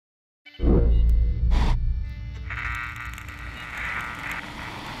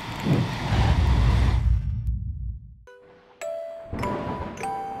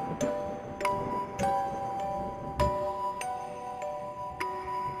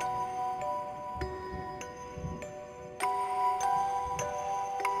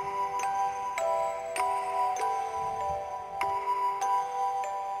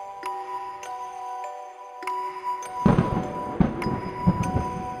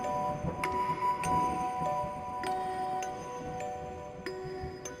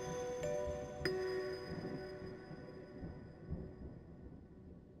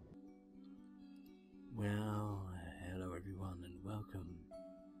Well, hello everyone and welcome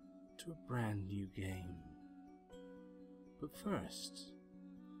to a brand new game. But first,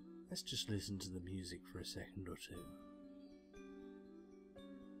 let's just listen to the music for a second or two.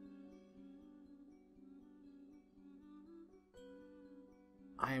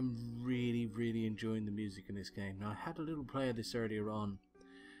 I am really enjoying the music in this game. Now, I had a little play of this earlier on.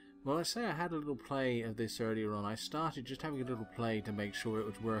 Well, I say I had a little play of this earlier on. I started just having a little play to make sure it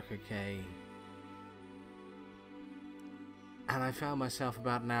would work okay. And I found myself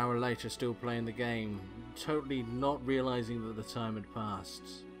about an hour later still playing the game, totally not realizing that the time had passed.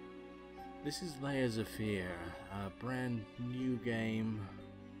 This is Layers of Fear, a brand new game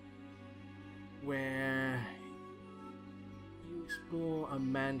where you explore a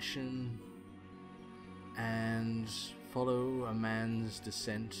mansion and follow a man's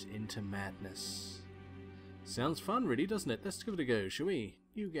descent into madness. Sounds fun really, doesn't it? Let's give it a go, shall we?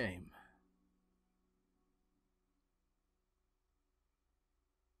 New game.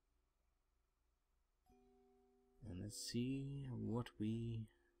 Let's see what we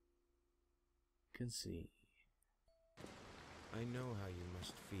can see. I know how you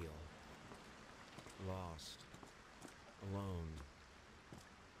must feel. Lost. Alone.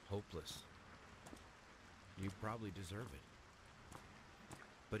 Hopeless. You probably deserve it.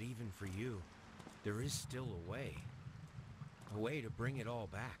 But even for you, there is still a way. A way to bring it all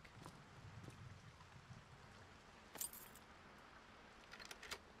back.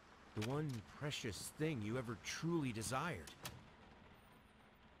 The one precious thing you ever truly desired.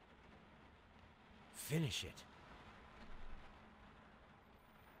 Finish it.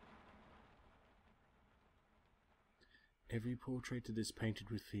 Every portrait that is painted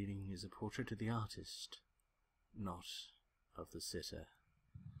with feeling is a portrait of the artist, not of the sitter.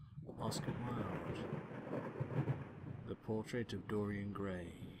 Oscar Wilde. The Portrait of Dorian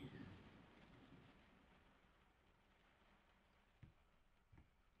Gray.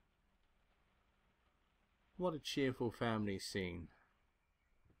 What a cheerful family scene.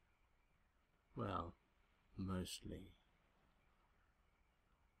 Well, mostly.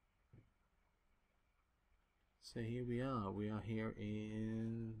 So here we are. We are here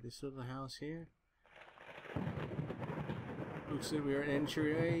in this little house here. Looks like we're in an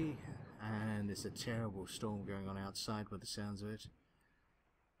entryway, and there's a terrible storm going on outside by the sounds of it.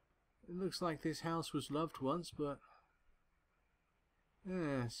 It looks like this house was loved once, but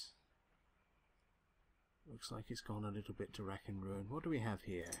yes. Looks like it's gone a little bit to rack and ruin. What do we have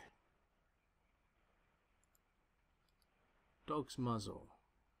here? Dog's muzzle.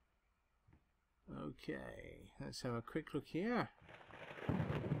 Okay, let's have a quick look here.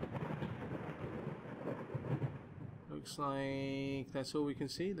 Looks like that's all we can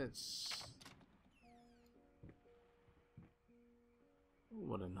see. That's... Oh,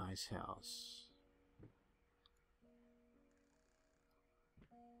 what a nice house.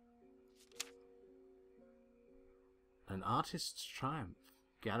 An artist's triumph.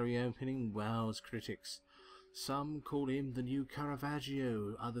 Gallery opening wows critics. Some call him the new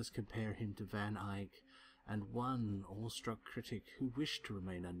Caravaggio, others compare him to Van Eyck, and one awestruck critic, who wished to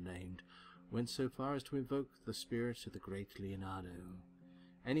remain unnamed, went so far as to invoke the spirit of the great Leonardo.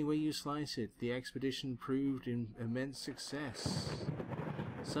 Any way you slice it, the expedition proved an immense success.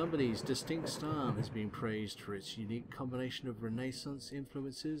 Somebody's distinct style has been praised for its unique combination of Renaissance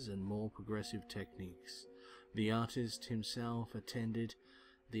influences and more progressive techniques. The artist himself attended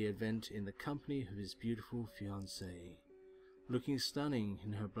the event in the company of his beautiful fiancée. Looking stunning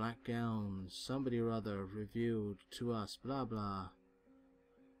in her black gown, somebody or other revealed to us blah blah.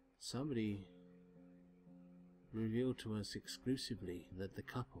 Somebody revealed to us exclusively that the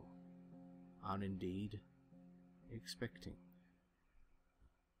couple are indeed expecting.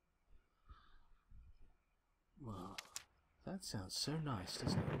 Well, that sounds so nice,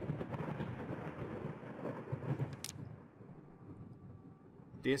 doesn't it?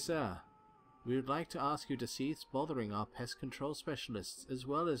 Dear sir, we would like to ask you to cease bothering our pest control specialists, as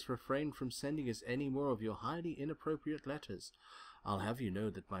well as refrain from sending us any more of your highly inappropriate letters. I'll have you know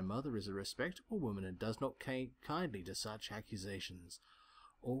that my mother is a respectable woman and does not kindly to such accusations.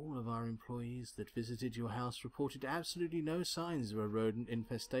 All of our employees that visited your house reported absolutely no signs of a rodent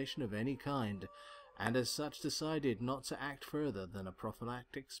infestation of any kind, and as such decided not to act further than a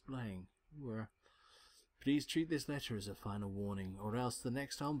prophylactic spraying. Please treat this letter as a final warning, or else the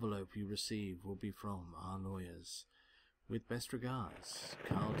next envelope you receive will be from our lawyers. With best regards,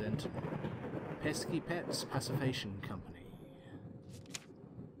 Carl Denton, Pesky Pets Pacification Company.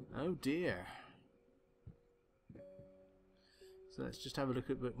 Oh dear. So let's just have a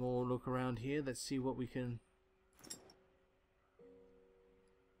bit more look around here. Let's see what we can...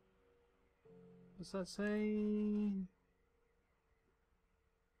 What's that say?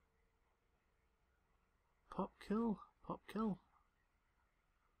 Pop kill? Pop kill?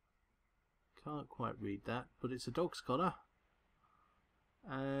 Can't quite read that, but it's a dog's collar.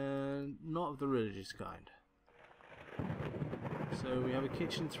 And not of the religious kind. So we have a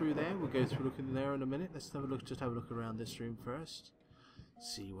kitchen through there. We'll go through looking there in a minute. Let's have a look. Just have a look around this room first.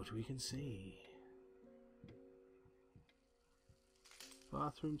 See what we can see.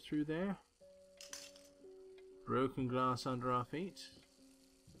 Bathroom through there. Broken glass under our feet.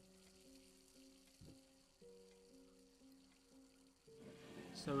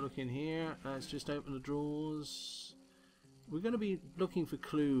 Let's have a look in here. Let's just open the drawers. We're going to be looking for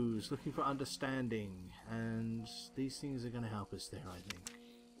clues, looking for understanding, and these things are going to help us there, I think.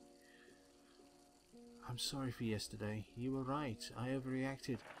 I'm sorry for yesterday. You were right. I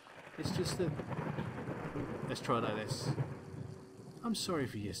overreacted. It's just that... Let's try it like this. I'm sorry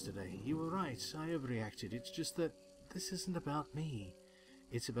for yesterday. You were right. I overreacted. It's just that this isn't about me.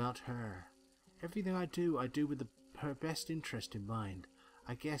 It's about her. Everything I do with her best interest in mind.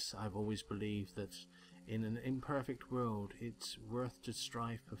 I guess I've always believed that in an imperfect world it's worth to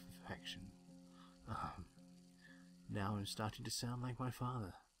strive for perfection. Now I'm starting to sound like my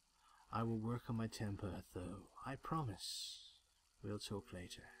father. I will work on my temper, though. I promise. We'll talk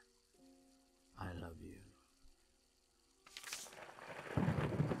later. I love you.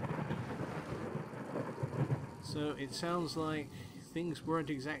 So it sounds like things weren't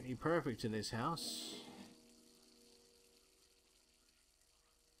exactly perfect in this house.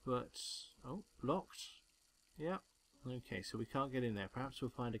 But, oh, locked. Yep. Okay, so we can't get in there. Perhaps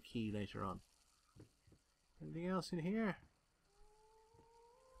we'll find a key later on. Anything else in here?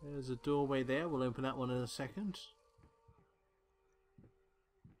 There's a doorway there. We'll open that one in a second.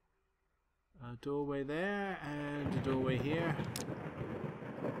 A doorway there, and a doorway here.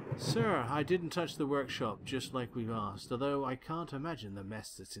 Sir, I didn't touch the workshop, just like we've asked, although I can't imagine the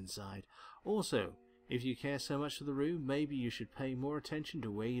mess that's inside. Also, if you care so much for the room, maybe you should pay more attention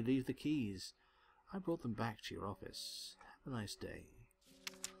to where you leave the keys. I brought them back to your office. Have a nice day.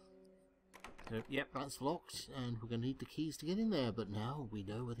 So, yep, that's locked, and we're going to need the keys to get in there, but now we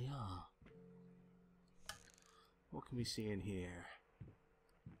know where they are. What can we see in here?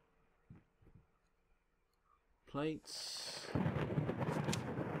 Plates.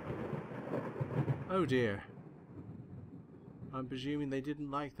 Oh dear. I'm presuming they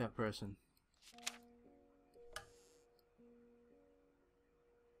didn't like that person.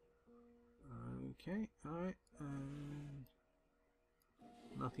 Okay, alright.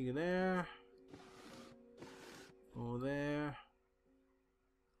 Nothing in there. Or there.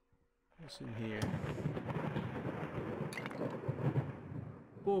 What's in here?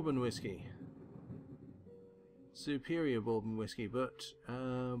 Bourbon whiskey. Superior bourbon whiskey, but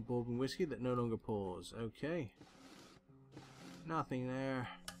bourbon whiskey that no longer pours. Okay. Nothing there.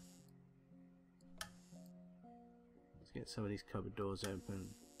 Let's get some of these cupboard doors open.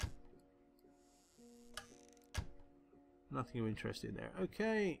 Nothing of interest in there.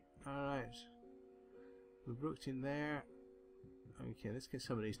 Okay. Alright. We've looked in there. Okay, let's get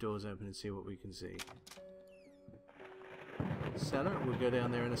some of these doors open and see what we can see. Cellar. We'll go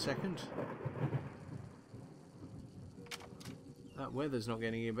down there in a second. That weather's not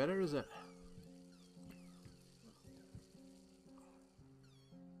getting any better, is it?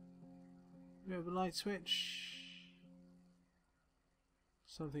 We have a light switch.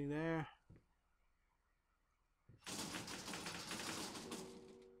 Something there.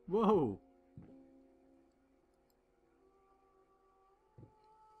 Whoa!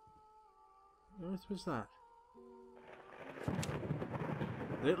 What was that?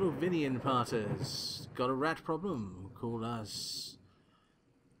 Little Vinian Parters. Got a rat problem? Call us.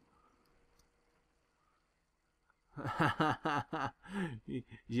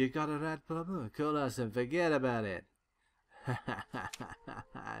 You got a rat problem? Call us and forget about it.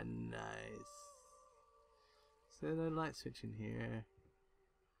 Nice. Is there no light switch in here?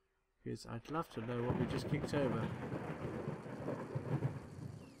 Because I'd love to know what we just kicked over.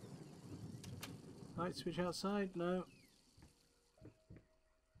 Light switch outside? No.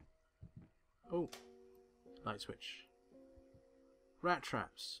 Oh. Light switch. Rat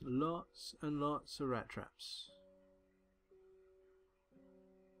traps. Lots and lots of rat traps.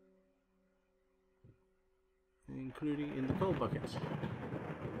 Including in the coal bucket.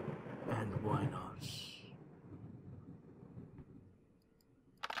 And why not?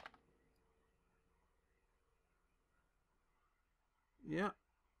 Yeah.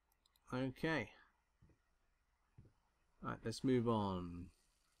 Okay. Right, let's move on.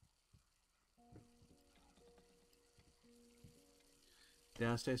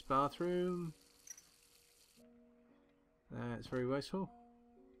 Downstairs bathroom. That's very wasteful.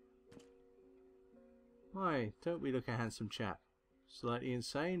 Why, don't we look a handsome chap? Slightly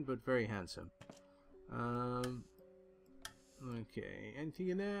insane, but very handsome. Okay, anything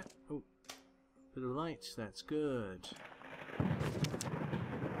in there? Oh, bit of light, that's good.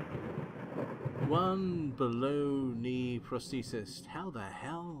 One below knee prosthesis. How the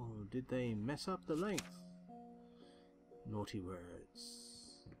hell did they mess up the length? Naughty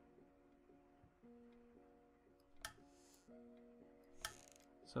words.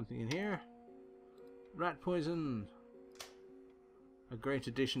 Something in here? Rat poison. A great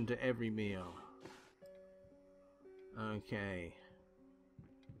addition to every meal. Okay.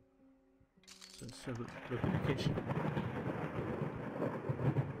 So let's have a look at the kitchen.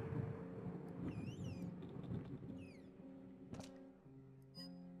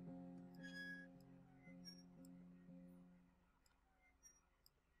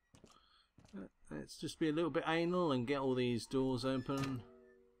 Let's just be a little bit anal and get all these doors open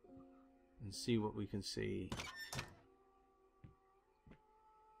and see what we can see.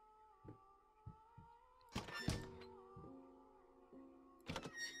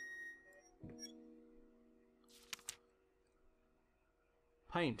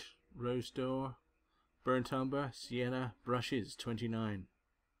 Paint, rose door, burnt umber, sienna, brushes 29.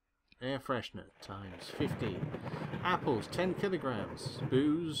 Air freshener times 50. Apples 10 kilograms.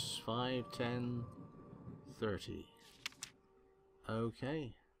 Booze 5, 10, 30.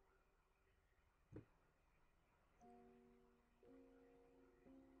 Okay.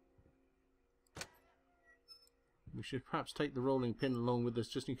 We should perhaps take the rolling pin along with us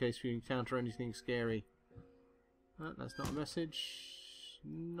just in case we encounter anything scary. That's not a message.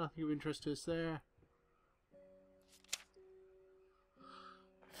 Nothing of interest to us there.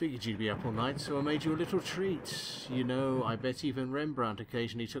 Figured you'd be up all night, so I made you a little treat. You know, I bet even Rembrandt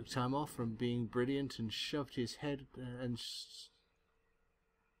occasionally took time off from being brilliant and shoved his head and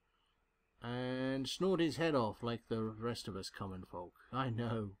snored his head off like the rest of us common folk. I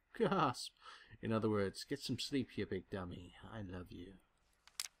know. Gasp. In other words, get some sleep, you big dummy. I love you.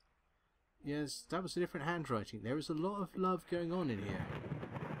 Yes, that was a different handwriting. There is a lot of love going on in here.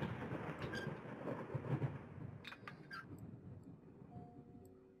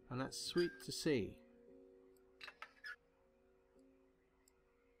 And that's sweet to see.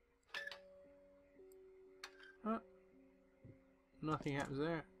 Oh, nothing happens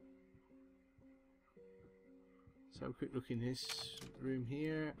there. So a quick look in this room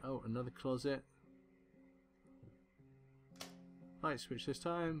here. Oh, another closet. Light switch this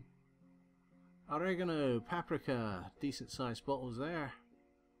time. Oregano, paprika, decent sized bottles there.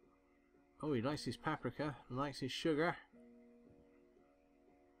 Oh, he likes his paprika, likes his sugar.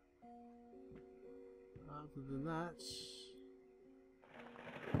 Other than that,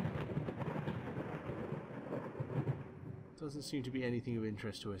 doesn't seem to be anything of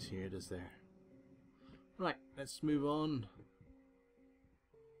interest to us here, does there? Right, let's move on.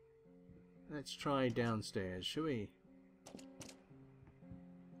 Let's try downstairs, shall we?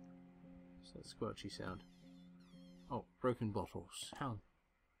 So that squelchy sound. Oh, broken bottles. How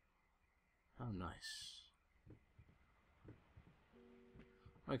nice.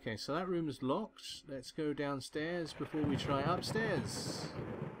 Okay, so that room is locked. Let's go downstairs before we try upstairs.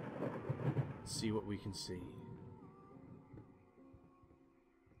 Let's see what we can see.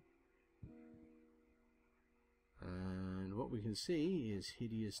 And what we can see is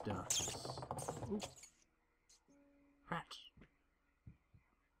hideous darkness. Ooh. Rat.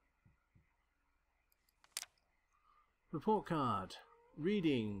 Report card.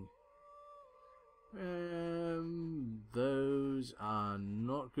 Reading. Those are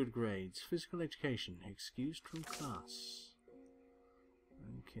not good grades. Physical education. Excused from class.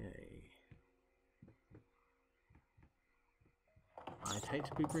 Okay. I'd hate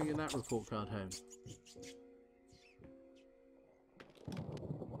to be bringing that report card home.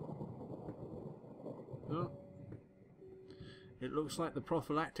 Oh. It looks like the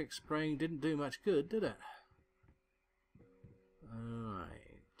prophylactic spraying didn't do much good, did it? Alright.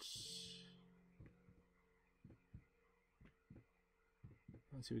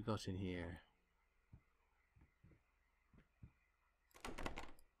 What's we got in here?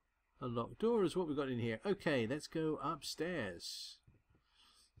 A locked door is what we've got in here. Okay, let's go upstairs.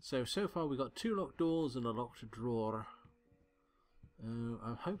 So far we've got 2 locked doors and a locked drawer.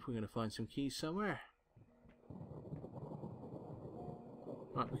 I hope we're going to find some keys somewhere.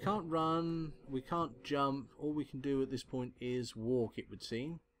 Right, we can't run, we can't jump. All we can do at this point is walk, it would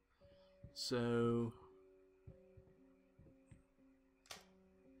seem. So...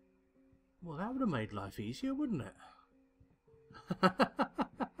 well, that would have made life easier, wouldn't it?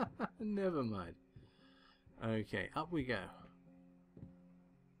 Never mind. Okay, up we go.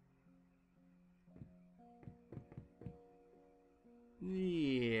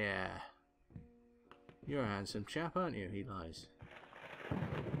 Yeah. You're a handsome chap, aren't you? He lies.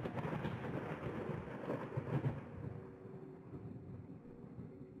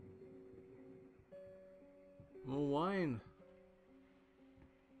 More wine.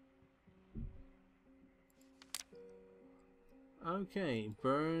 Okay,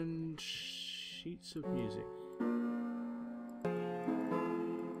 burned sheets of music.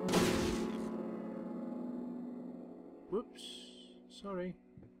 Whoops, sorry.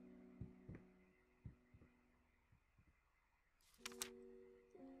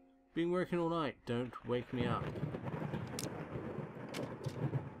 Been working all night, don't wake me up.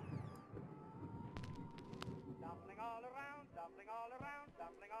 Dumpling all around, dumpling all around,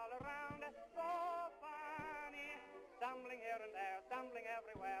 dumpling all around, so funny. Stumbling here and there, stumbling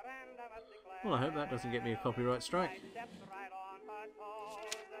everywhere, and I must declare. Well, I hope that doesn't get me a copyright strike. I stepped right on her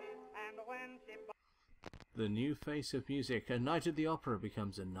toes, and when she... The new face of music. A night at the opera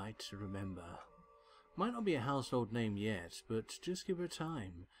becomes a night to remember. Might not be a household name yet, but just give her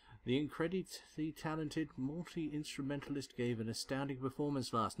time. The incredibly talented multi-instrumentalist gave an astounding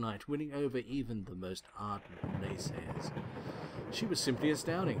performance last night, winning over even the most ardent naysayers. She was simply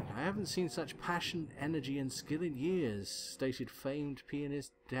astounding. I haven't seen such passion, energy and skill in years, stated famed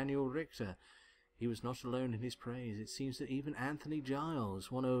pianist Daniel Richter. He was not alone in his praise. It seems that even Anthony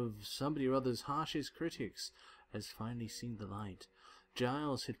Giles, one of somebody or other's harshest critics, has finally seen the light.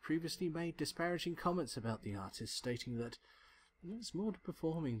 Giles had previously made disparaging comments about the artist, stating that there's more to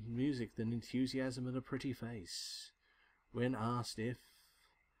performing music than enthusiasm and a pretty face. When asked if,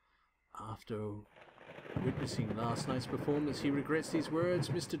 after witnessing last night's performance, he regrets these words,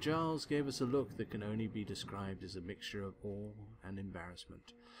 Mr. Giles gave us a look that can only be described as a mixture of awe and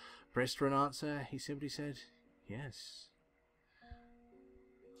embarrassment. Pressed for an answer, he simply said, yes.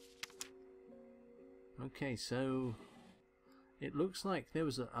 Okay, so it looks like there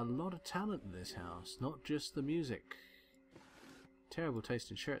was a lot of talent in this house, not just the music. Terrible taste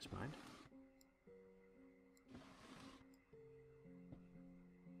in shirts, mind.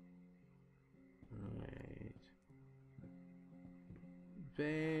 Right.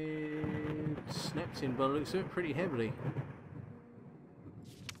 Bed snapped in by the looks of it pretty heavily.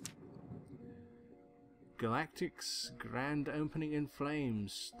 Galactic's grand opening in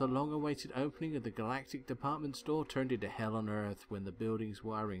flames. The long-awaited opening of the Galactic department store turned into hell on Earth when the building's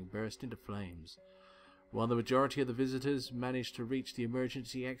wiring burst into flames. While the majority of the visitors managed to reach the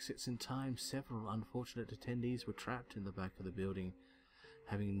emergency exits in time, several unfortunate attendees were trapped in the back of the building,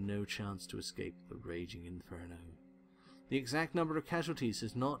 having no chance to escape the raging inferno. The exact number of casualties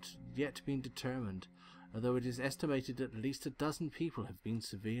has not yet been determined, although it is estimated that at least 12 people have been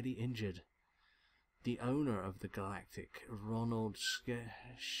severely injured. The owner of the Galactic, Ronald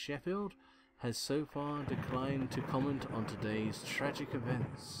Sheffield, has so far declined to comment on today's tragic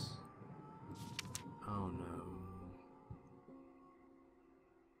events. Oh no.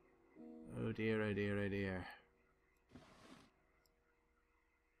 Oh dear, oh dear, oh dear.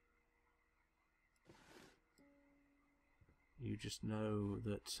 You just know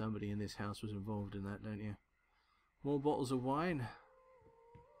that somebody in this house was involved in that, don't you? More bottles of wine.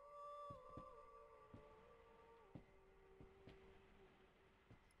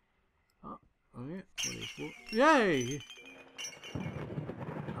 Oh yeah, what is what? Yay!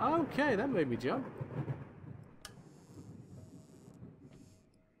 Okay, that made me jump.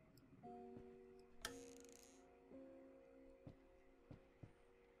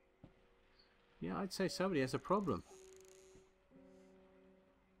 Yeah, I'd say somebody has a problem.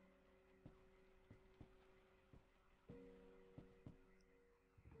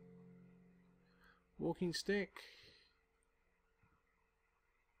 Walking stick.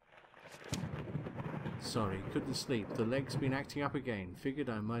 Sorry, couldn't sleep. The leg's been acting up again. Figured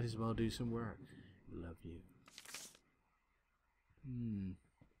I might as well do some work. Love you.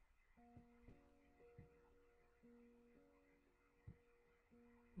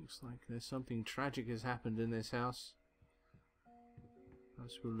 Looks like there's something tragic has happened in this house.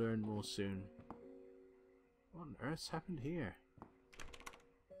 Perhaps we'll learn more soon. What on earth's happened here?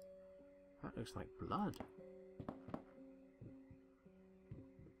 That looks like blood.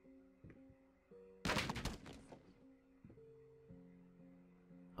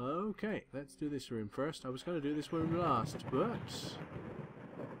 Okay, let's do this room first. I was going to do this room last, but...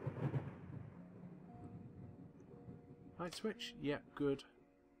 Light switch? Yep, good.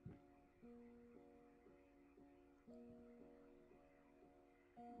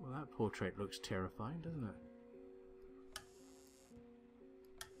 Well, that portrait looks terrifying, doesn't it?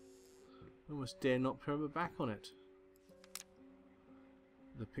 Almost dare not turn my back on it.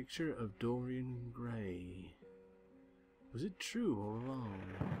 The picture of Dorian Gray. Was it true all along?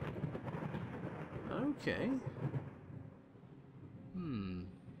 Okay.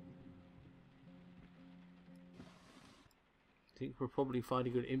 I think we're probably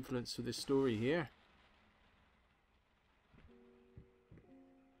finding good influence for this story here.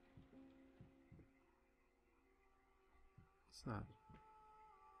 What's that?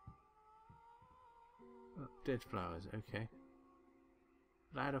 Oh, dead flowers, okay.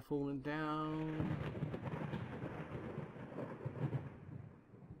 Ladder falling down.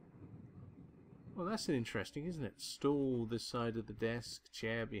 Well, that's interesting, isn't it? Stool this side of the desk,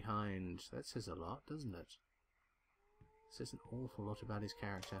 chair behind. That says a lot, doesn't it? Says an awful lot about his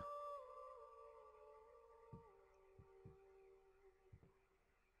character.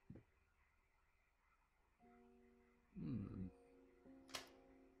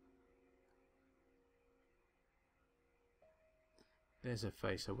 There's a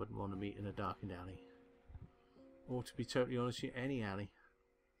face I wouldn't want to meet in a darkened alley. Or, to be totally honest, any alley.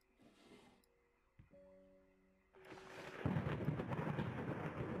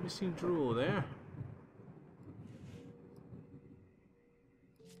 Missing drawer there.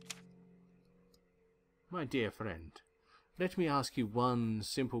 My dear friend, let me ask you one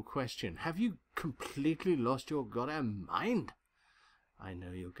simple question. Have you completely lost your goddamn mind? I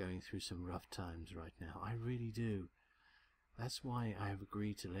know you're going through some rough times right now. I really do. That's why I have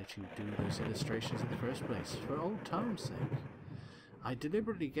agreed to let you do those illustrations in the first place, for old time's sake. I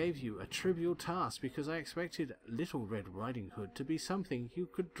deliberately gave you a trivial task because I expected Little Red Riding Hood to be something you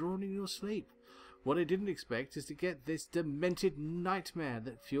could draw in your sleep. What I didn't expect is to get this demented nightmare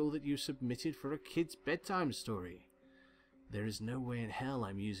that fuel that you submitted for a kid's bedtime story. There is no way in hell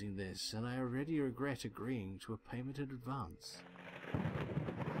I'm using this, and I already regret agreeing to a payment in advance.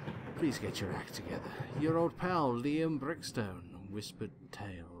 Please get your act together. Your old pal, Liam Brickstone, Whispered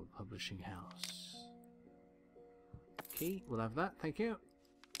Tale Publishing House. Key, we'll have that, thank you.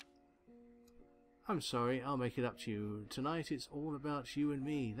 I'm sorry, I'll make it up to you. Tonight it's all about you and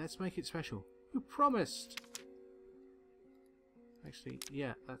me. Let's make it special. You promised! Actually,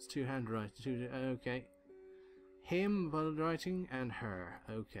 yeah, that's two handwriting. Okay. Him, handwriting, and her.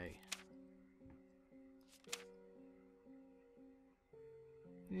 Okay.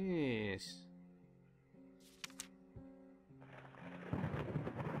 Yes.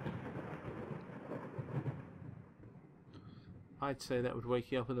 I'd say that would wake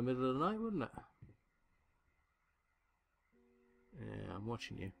you up in the middle of the night, wouldn't it? Yeah, I'm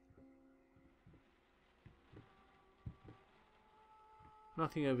watching you.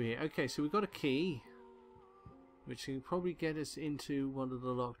 Nothing over here. Okay, so we've got a key, which can probably get us into one of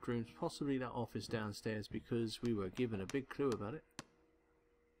the locked rooms, possibly that office downstairs, because we were given a big clue about it.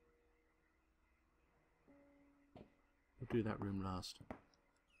 We'll do that room last.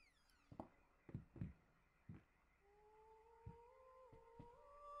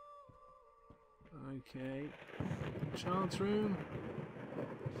 Okay. Child's room.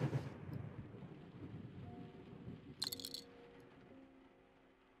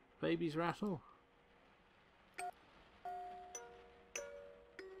 Babies rattle.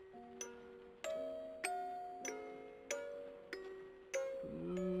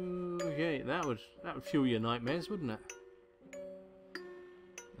 Okay, that would fuel your nightmares, wouldn't it?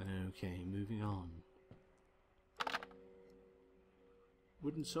 Okay, moving on.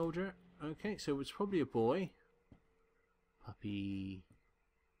 Wooden soldier. Okay, so it's probably a boy. Puppy.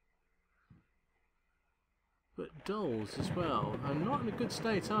 But dolls as well. And not in a good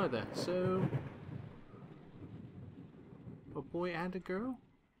state either. So, a boy and a girl?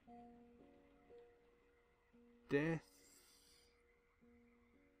 Death.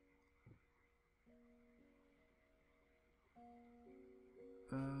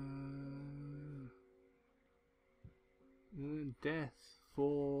 Death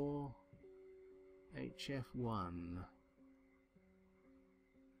for HF1.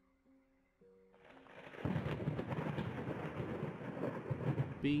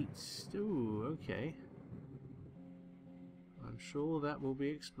 Beats. Ooh, okay. I'm sure that will be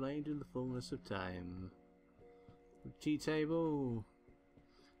explained in the fullness of time. Tea table.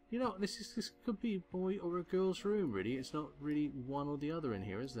 You know, this could be a boy or a girl's room, really. It's not really one or the other in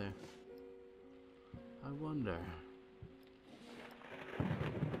here, is there? I wonder.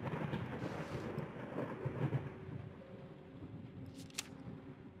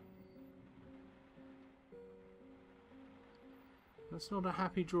 That's not a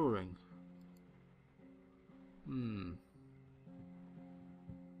happy drawing.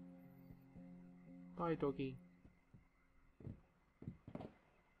 Bye, doggy.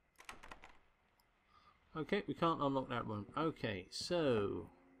 Okay, we can't unlock that one. Okay, so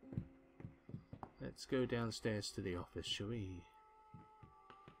let's go downstairs to the office, shall we?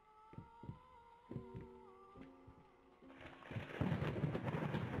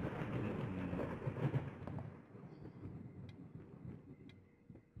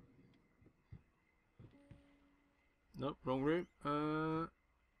 Nope, wrong room.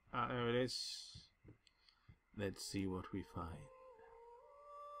 There it is. Let's see what we find.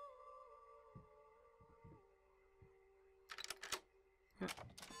 Yeah.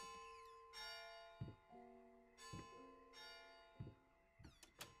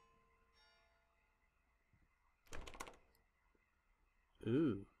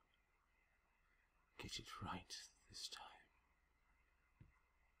 Ooh. Get it right this time.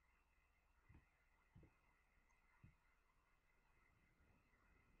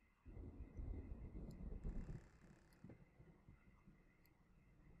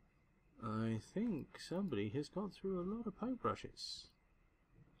 I think somebody has got through a lot of paintbrushes.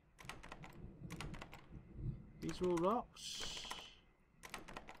 These are all rocks.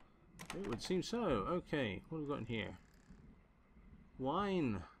 It would seem so. Okay, what have we got in here?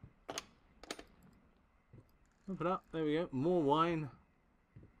 Wine. Open up. There we go. More wine.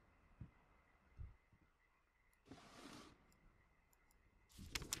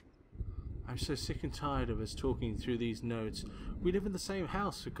 I'm so sick and tired of us talking through these notes. We live in the same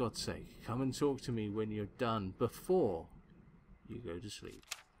house, for God's sake. Come and talk to me when you're done, before you go to sleep.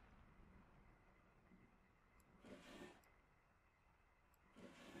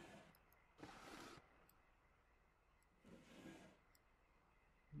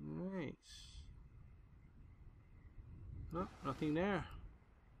 Right. No, nothing there.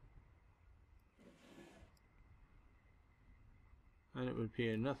 And it would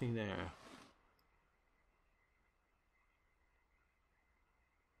appear nothing there.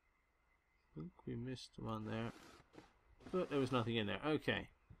 I think we missed one there. But there was nothing in there. Okay.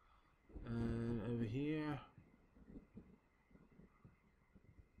 And over here.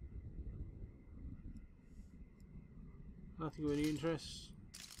 Nothing of any interest.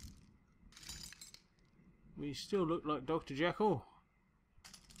 We still look like Dr. Jekyll.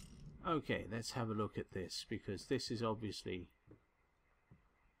 Okay, let's have a look at this, because this is obviously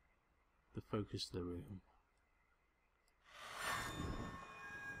the focus of the room.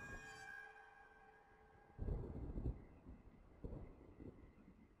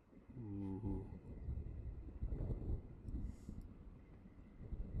 Ooh.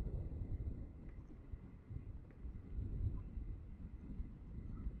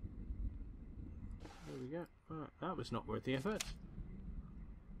 There we go. Right, that was not worth the effort.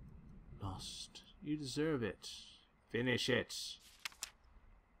 Lost. You deserve it. Finish it.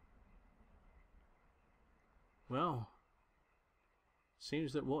 Well,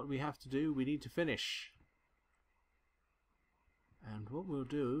 seems that what we have to do, we need to finish. And what we'll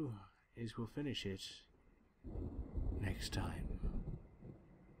do is we'll finish it next time.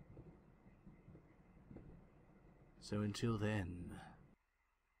 So until then,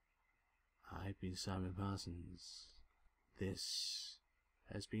 I've been Simon Parsons. This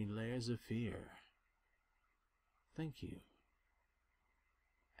has been Layers of Fear. Thank you,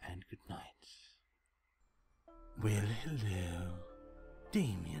 and good night. Well, hello.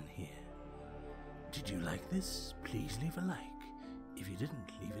 Damien here. Did you like this? Please leave a like. If you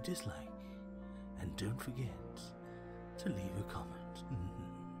didn't, leave a dislike. And don't forget to leave a comment.